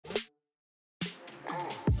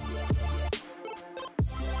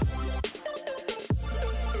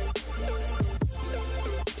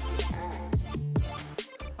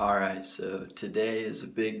Alright, so today is a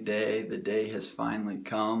big day. The day has finally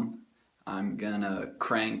come. I'm gonna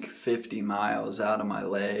crank 50 miles out of my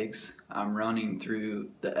legs. I'm running through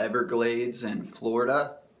the Everglades in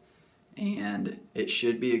Florida, and it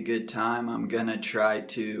should be a good time. I'm gonna try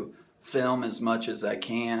to film as much as I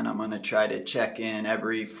can. I'm gonna try to check in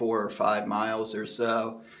every 4 or 5 miles or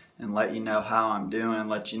so and let you know how I'm doing,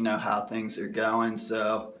 let you know how things are going,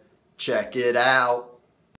 so check it out.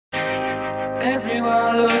 Everywhere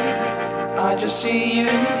I look, I just see you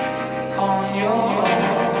on your own.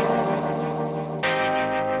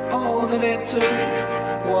 All that it took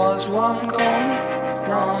was one call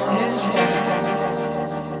from his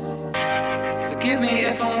phone. Forgive me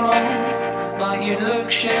if I'm wrong, but you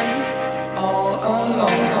look shit all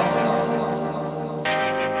alone.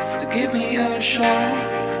 To give me a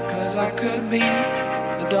shot, cause I could be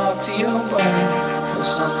the dog to your bone. Or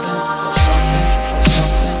something, or something, or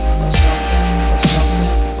something, or something, or something,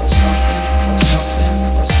 or something, or something,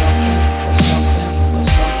 or something, or something, or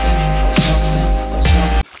something, or something, or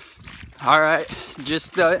something. Alright,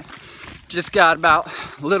 just got about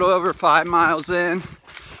a little over 5 miles in.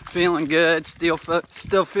 Feeling good, still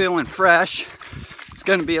feeling fresh. It's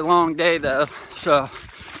gonna be a long day though, so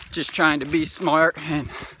just trying to be smart and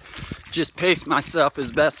just pace myself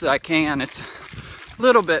as best as I can. It's a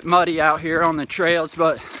little bit muddy out here on the trails,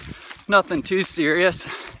 but nothing too serious.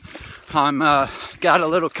 I'm got a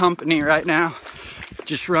little company right now,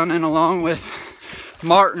 just running along with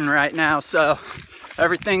Martin right now, so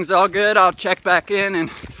everything's all good. I'll check back in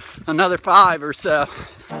another 5 or so.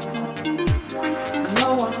 I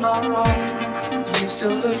know I'm not wrong, you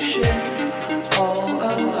still look shit all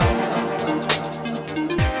alone.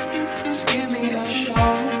 Just give me a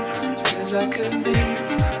shot, cause I could be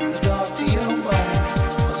the dog to your bone.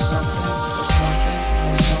 Or something, or something,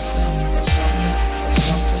 or something, or something,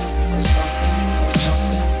 or something, or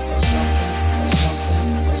something, or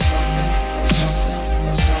something, or something, or something,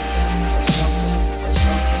 or something, or something, or something, or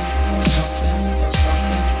something, or something, or something, or something, or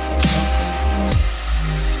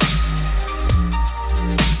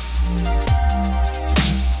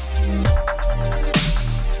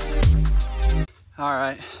something.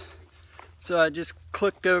 Alright, so I just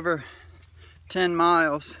clicked over 10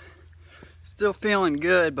 miles. Still feeling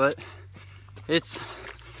good, but it's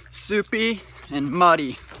soupy and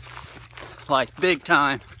muddy, like big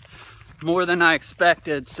time, more than I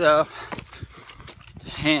expected. So,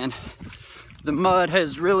 and the mud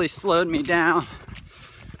has really slowed me down.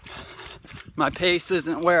 My pace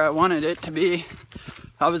isn't where I wanted it to be.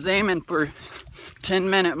 I was aiming for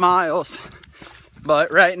 10-minute miles,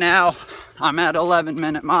 but right now I'm at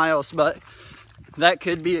 11-minute miles, but that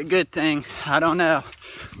could be a good thing. I don't know.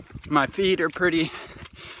 My feet are pretty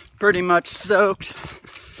much soaked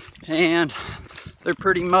and they're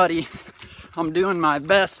pretty muddy. I'm doing my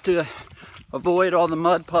best to avoid all the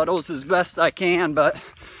mud puddles as best I can, but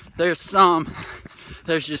there's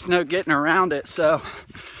just no getting around it. So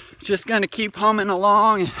just gonna keep humming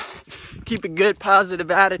along and keep a good positive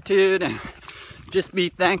attitude and just be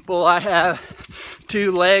thankful I have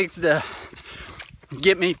 2 legs to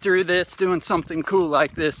get me through this, doing something cool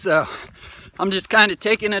like this. So I'm just kind of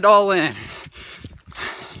taking it all in.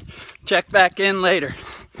 Check back in later.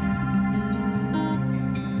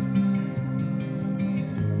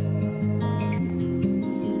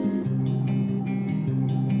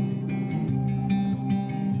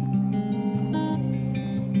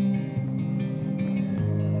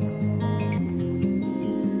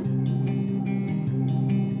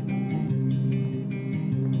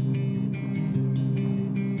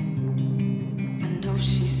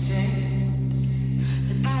 She said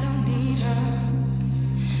that I don't need her,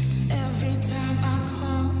 'cause every time I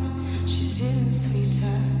call, she's sitting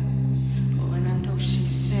sweeter. Oh, and I know she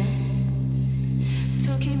said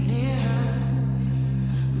to keep near her,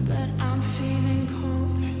 but I'm feeling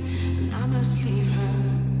cold and I must leave her.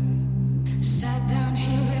 Sat down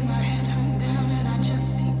here with my head hung down and I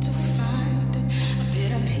just seem to find a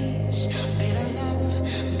bit of peace, a bit of love,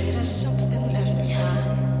 a bit of something left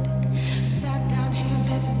behind. Sat down here,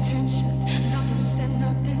 best intentions, nothing said,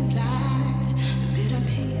 nothing lied. A bit of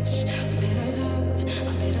peace, a bit of love,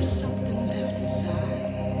 a bit of something left inside.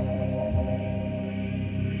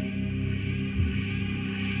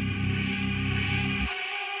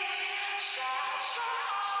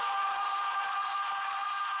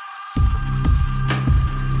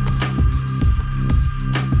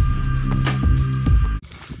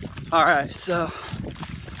 Alright, so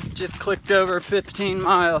just clicked over 15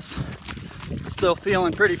 miles. Still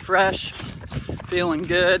feeling pretty fresh, feeling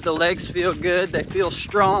good. The legs feel good, they feel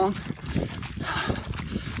strong.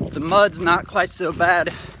 The mud's not quite so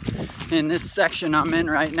bad in this section I'm in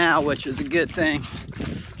right now, which is a good thing.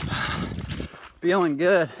 Feeling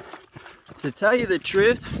good. To tell you the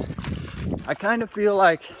truth, I kind of feel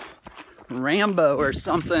like Rambo or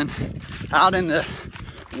something out in the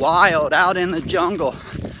wild, out in the jungle.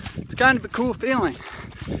 It's kind of a cool feeling.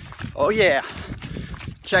 Oh yeah.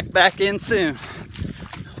 Check back in soon.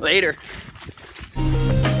 Later.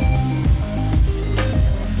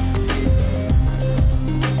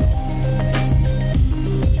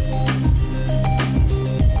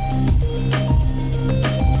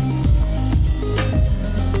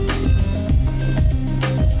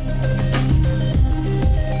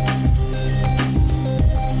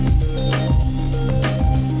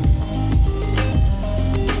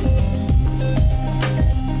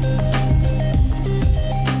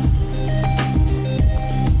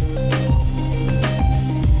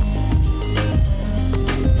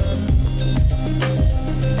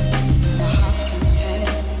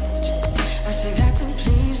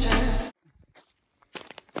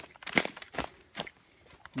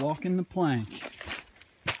 Walking the plank.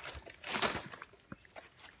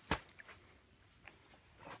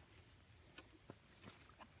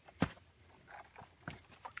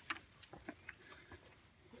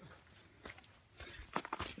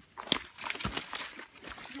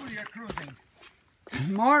 You're cruising.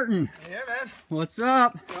 Martin. Yeah, man. What's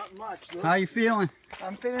up? Not much. Luke. How you feeling?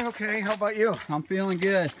 I'm feeling okay. How about you? I'm feeling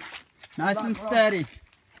good. Nice and steady.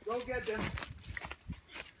 Go get them.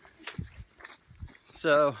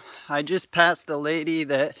 So I just passed a lady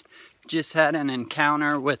that just had an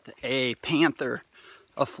encounter with a panther,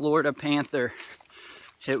 a Florida panther.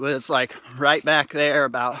 It was like right back there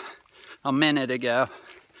about a minute ago.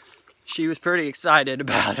 She was pretty excited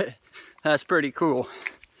about it. That's pretty cool.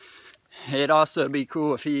 It'd also be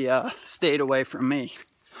cool if he stayed away from me.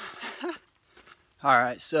 All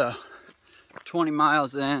right, so 20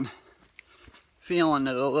 miles in, feeling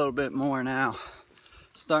it a little bit more now.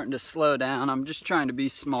 Starting to slow down. I'm just trying to be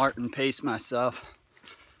smart and pace myself.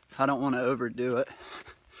 I don't want to overdo it.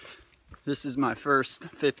 This is my first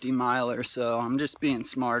 50 miler, so I'm just being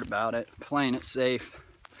smart about it, playing it safe.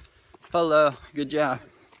 Hello, good job.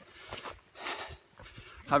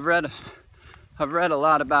 I've read a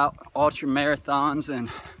lot about ultra marathons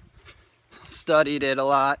and studied it a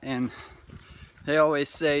lot, and they always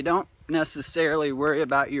say don't necessarily worry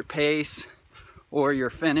about your pace or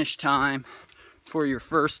your finish time for your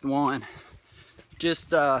first one.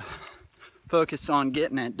 Just focus on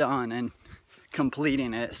getting it done and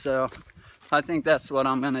completing it. So I think that's what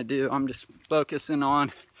I'm gonna do. I'm just focusing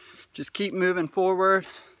on just keep moving forward,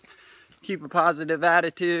 keep a positive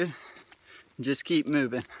attitude, and just keep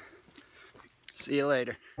moving. See you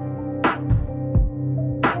later.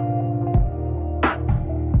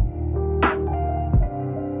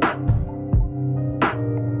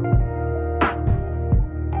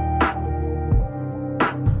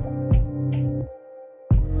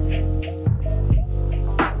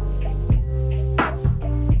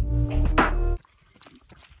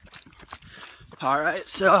 All right,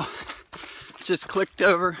 so just clicked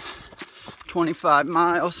over 25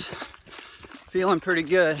 miles. Feeling pretty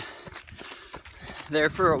good. There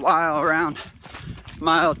for a while, around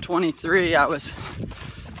mile 23, I was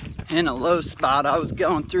in a low spot. I was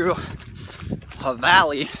going through a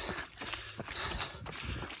valley.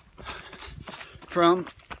 From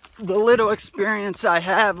the little experience I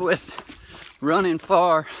have with running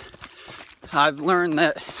far, I've learned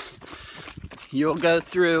that you'll go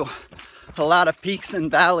through a lot of peaks and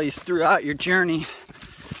valleys throughout your journey.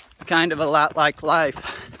 It's kind of a lot like life.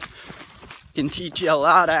 It can teach you a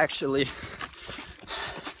lot, actually.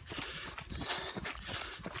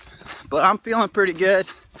 But I'm feeling pretty good.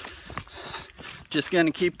 Just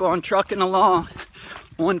gonna keep on trucking along,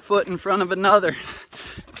 one foot in front of another.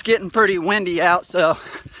 It's getting pretty windy out, so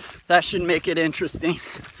that should make it interesting.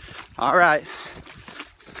 All right,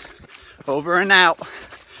 over and out.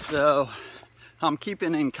 So I'm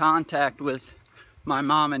keeping in contact with my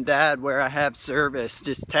mom and dad where I have service,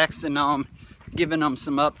 just texting them, giving them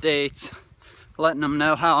some updates, letting them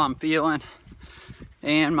know how I'm feeling.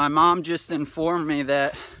 And my mom just informed me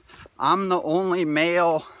that I'm the only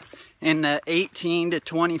male in the 18 to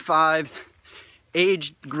 25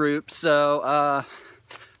 age group, so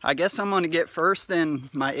I guess I'm gonna get first in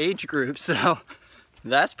my age group, so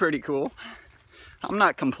that's pretty cool. I'm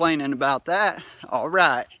not complaining about that. All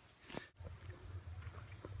right.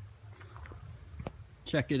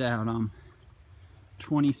 Check it out, I'm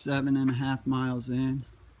 27.5 miles in.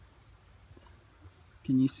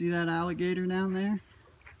 Can you see that alligator down there?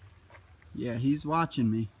 Yeah, he's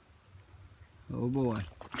watching me. Oh boy.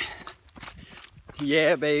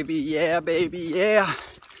 Yeah, baby, yeah, baby, yeah.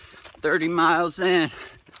 30 miles in,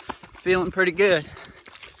 feeling pretty good.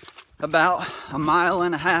 About a mile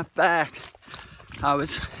and a half back, I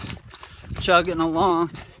was chugging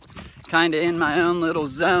along, kind of in my own little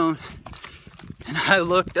zone, and I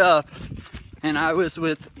looked up, and I was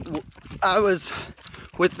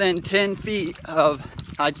within 10 feet of,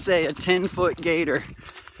 I'd say, a 10-foot gator,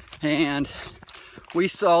 and we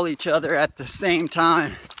saw each other at the same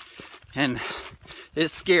time, and it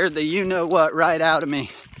scared the you-know-what right out of me.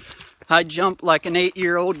 I jumped like an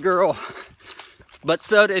 8-year-old girl, but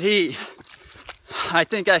so did he. I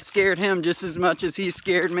think I scared him just as much as he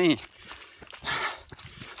scared me.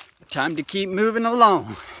 Time to keep moving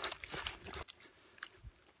along.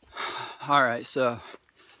 All right, so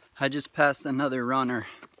I just passed another runner,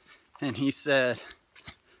 and he said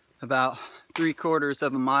about 3/4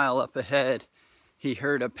 of a mile up ahead, he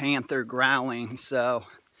heard a panther growling, so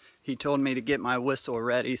he told me to get my whistle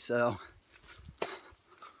ready, so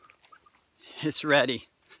it's ready.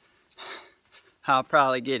 I'll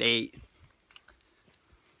probably get 8.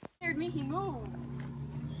 Scared me, he moved.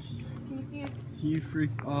 Can you see his? You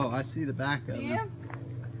freaked, oh, I see the back of Yeah. him.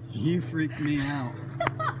 You freaked me out.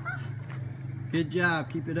 Good job,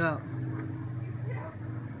 keep it up.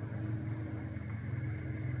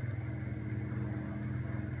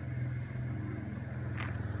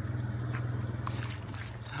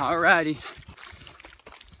 Alrighty,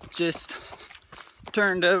 just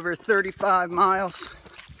turned over 35 miles.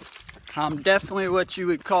 I'm definitely what you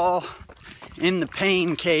would call in the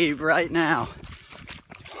pain cave right now.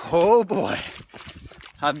 Oh boy,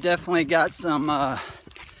 I've definitely got some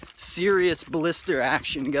serious blister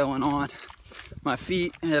action going on. My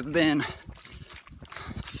feet have been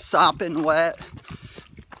sopping wet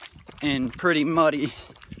and pretty muddy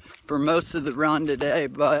for most of the run today,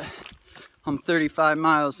 but I'm 35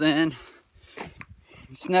 miles in.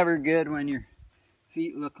 It's never good when your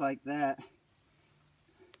feet look like that.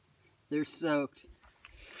 They're soaked.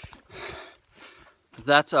 But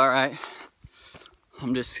that's all right.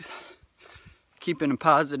 I'm just keeping a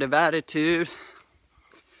positive attitude.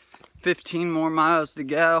 15 more miles to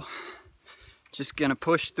go. Just gonna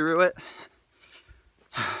push through it.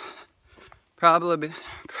 Probably,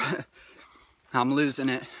 I'm losing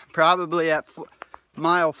it. Probably at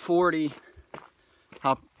mile 40.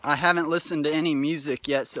 I haven't listened to any music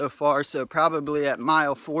yet so far, so probably at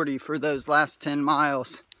mile 40 for those last 10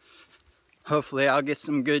 miles. Hopefully I'll get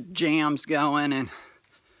some good jams going and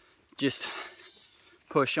just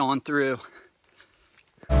push on through.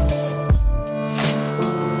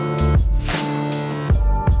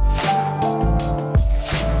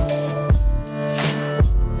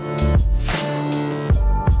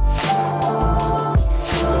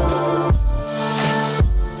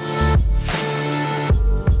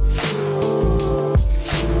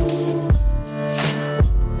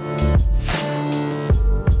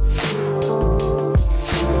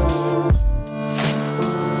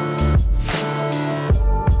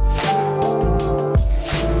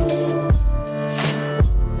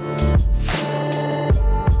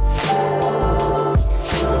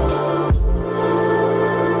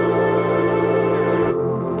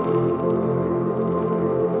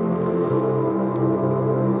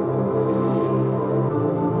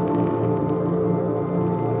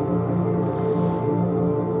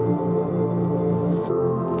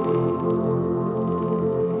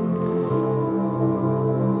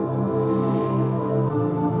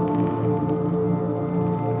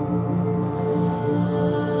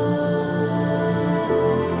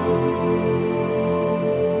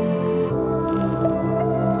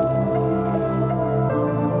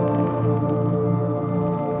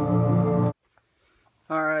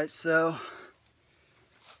 Alright, so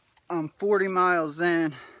I'm 40 miles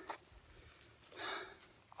in.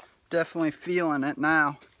 Definitely feeling it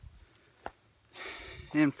now.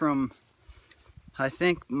 And from, I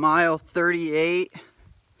think, mile 38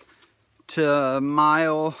 to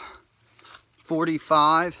mile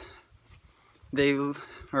 45,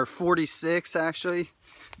 or 46 actually,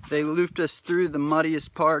 they looped us through the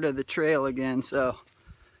muddiest part of the trail again, so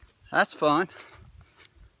that's fun.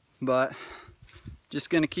 But just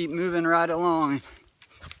gonna keep moving right along and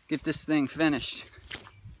get this thing finished.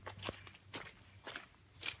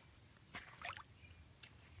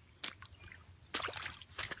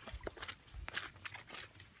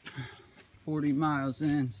 $40 miles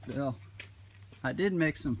in still. I did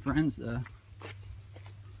make some friends though.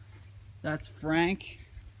 That's Frank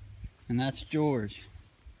and that's George.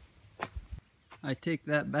 I take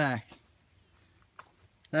that back.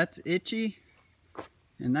 That's Itchy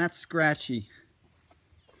and that's Scratchy.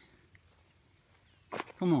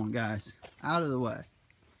 Come on guys, out of the way.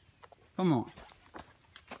 Come on.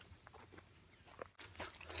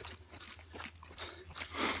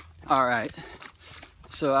 All right,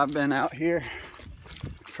 so I've been out here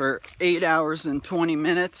for 8 hours and 20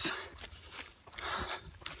 minutes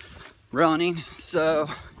running. So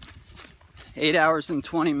 8 hours and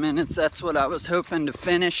 20 minutes, that's what I was hoping to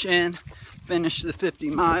finish the 50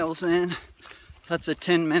 miles in. That's a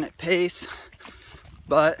 10-minute pace,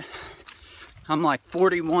 but I'm like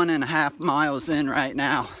 41.5 miles in right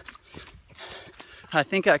now. I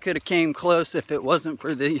think I could have came close if it wasn't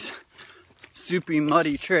for these soupy,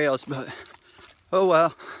 muddy trails, but oh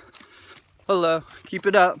well. Hello, keep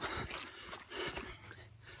it up.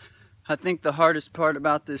 I think the hardest part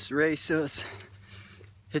about this race is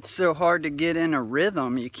it's so hard to get in a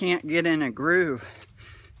rhythm. You can't get in a groove.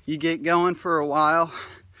 You get going for a while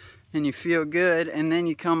and you feel good, and then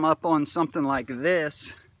you come up on something like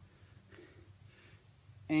this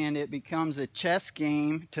and it becomes a chess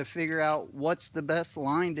game to figure out what's the best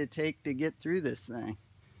line to take to get through this thing.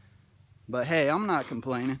 But hey, I'm not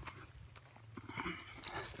complaining.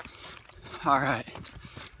 All right,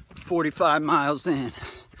 45 miles in.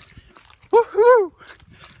 Woohoo!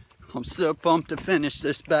 I'm so pumped to finish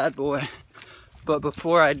this bad boy. But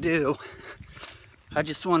before I do, I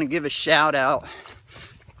just want to give a shout out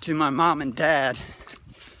to my mom and dad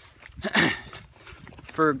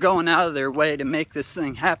for going out of their way to make this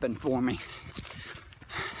thing happen for me.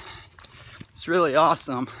 It's really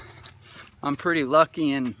awesome. I'm pretty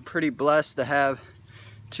lucky and pretty blessed to have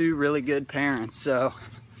two really good parents, so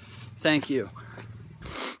thank you.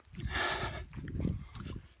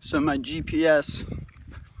 So my GPS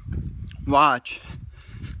watch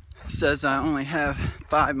says I only have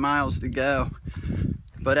 5 miles to go,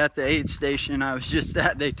 but at the aid station I was just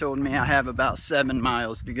at, they told me I have about 7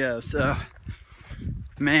 miles to go. So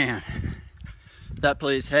man, that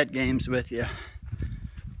plays head games with you.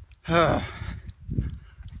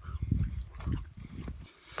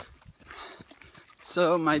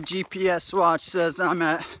 So my GPS watch says I'm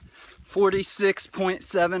at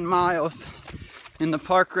 46.7 miles, and the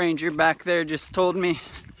park ranger back there just told me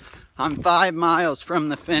I'm 5 miles from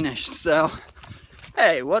the finish. So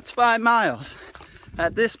hey, what's 5 miles?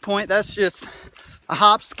 At this point, that's just a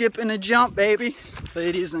hop, skip, and a jump, baby.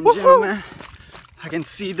 Ladies and gentlemen, I can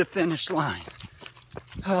see the finish line.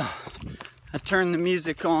 Oh, I turned the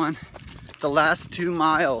music on the last 2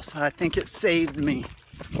 miles. I think it saved me.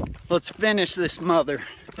 Let's finish this mother.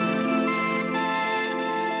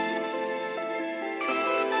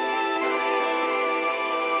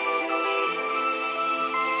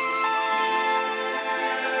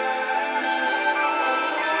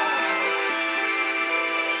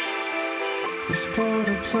 Let's board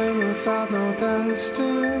a plane without no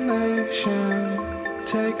destination.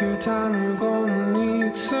 Take your time, you're gonna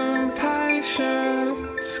need some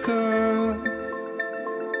patience, girl.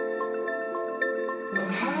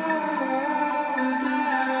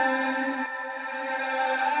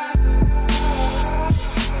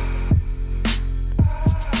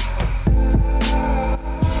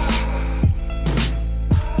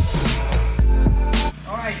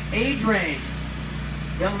 All right, age range.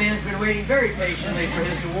 Young man's been waiting very patiently for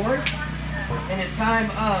his award. In a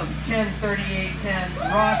time of 10:38:10,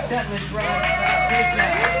 Ross Settlage ran fast. Great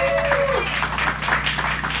job.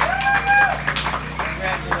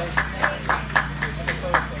 Congratulations.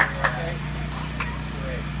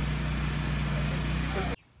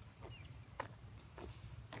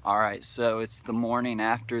 All right, so it's the morning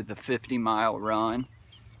after the 50-mile run,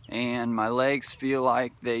 and my legs feel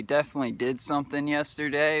like they definitely did something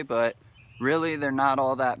yesterday, but really they're not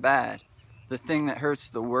all that bad. The thing that hurts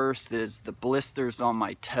the worst is the blisters on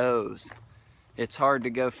my toes. It's hard to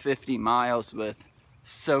go 50 miles with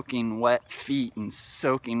soaking wet feet and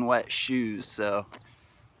soaking wet shoes, so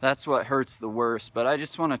that's what hurts the worst. But I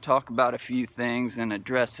just want to talk about a few things and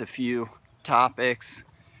address a few topics.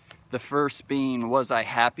 The first being, was I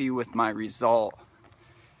happy with my result?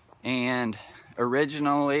 And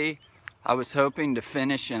originally I was hoping to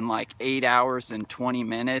finish in like 8 hours and 20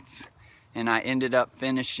 minutes, and I ended up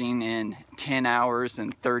finishing in 10 hours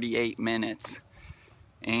and 38 minutes.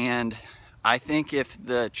 And I think if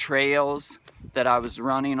the trails that I was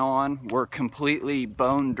running on were completely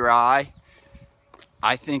bone dry,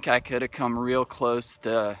 I think I could have come real close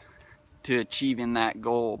to achieving that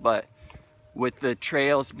goal. But with the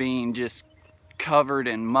trails being just covered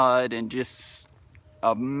in mud and just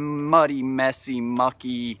a muddy, messy,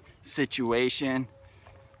 mucky situation,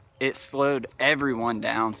 it slowed everyone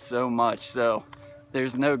down so much, so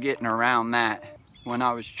there's no getting around that. When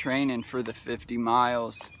I was training for the 50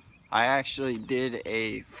 miles, I actually did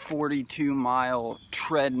a 42-mile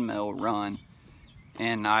treadmill run,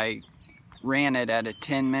 and I ran it at a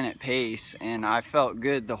 10-minute pace, and I felt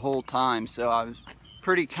good the whole time. So I was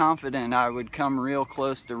pretty confident I would come real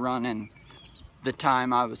close to running the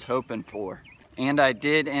time I was hoping for. And I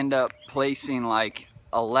did end up placing like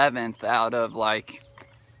 11th out of like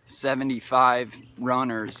 75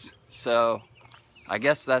 runners. So I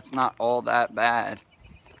guess that's not all that bad.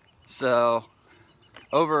 So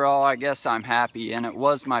overall, I guess I'm happy, and it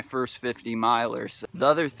was my first 50 miler. So the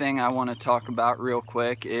other thing I want to talk about real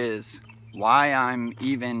quick is why I'm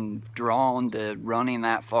even drawn to running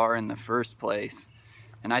that far in the first place.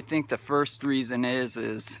 And I think the first reason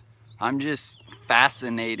is I'm just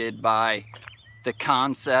fascinated by the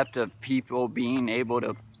concept of people being able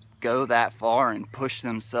to go that far and push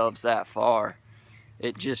themselves that far.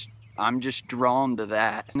 I'm just drawn to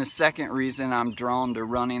that. And the second reason I'm drawn to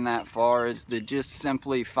running that far is to just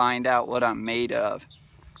simply find out what I'm made of.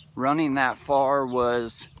 Running that far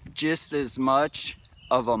was just as much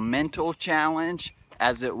of a mental challenge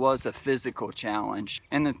as it was a physical challenge.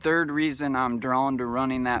 And the third reason I'm drawn to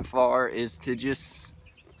running that far is to just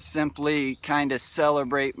simply kind of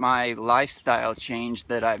celebrate my lifestyle change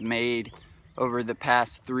that I've made over the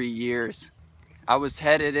past 3 years. I was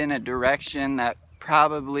headed in a direction that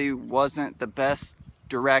probably wasn't the best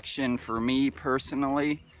direction for me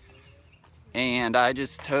personally, and I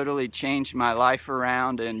just totally changed my life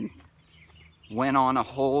around and went on a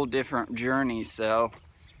whole different journey. So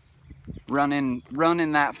running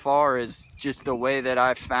that far is just a way that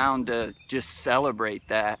I've found to just celebrate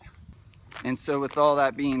that. And so with all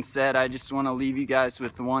that being said, I just want to leave you guys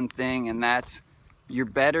with one thing, and that's you're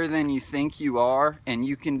better than you think you are, and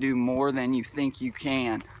you can do more than you think you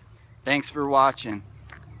can. Thanks for watching.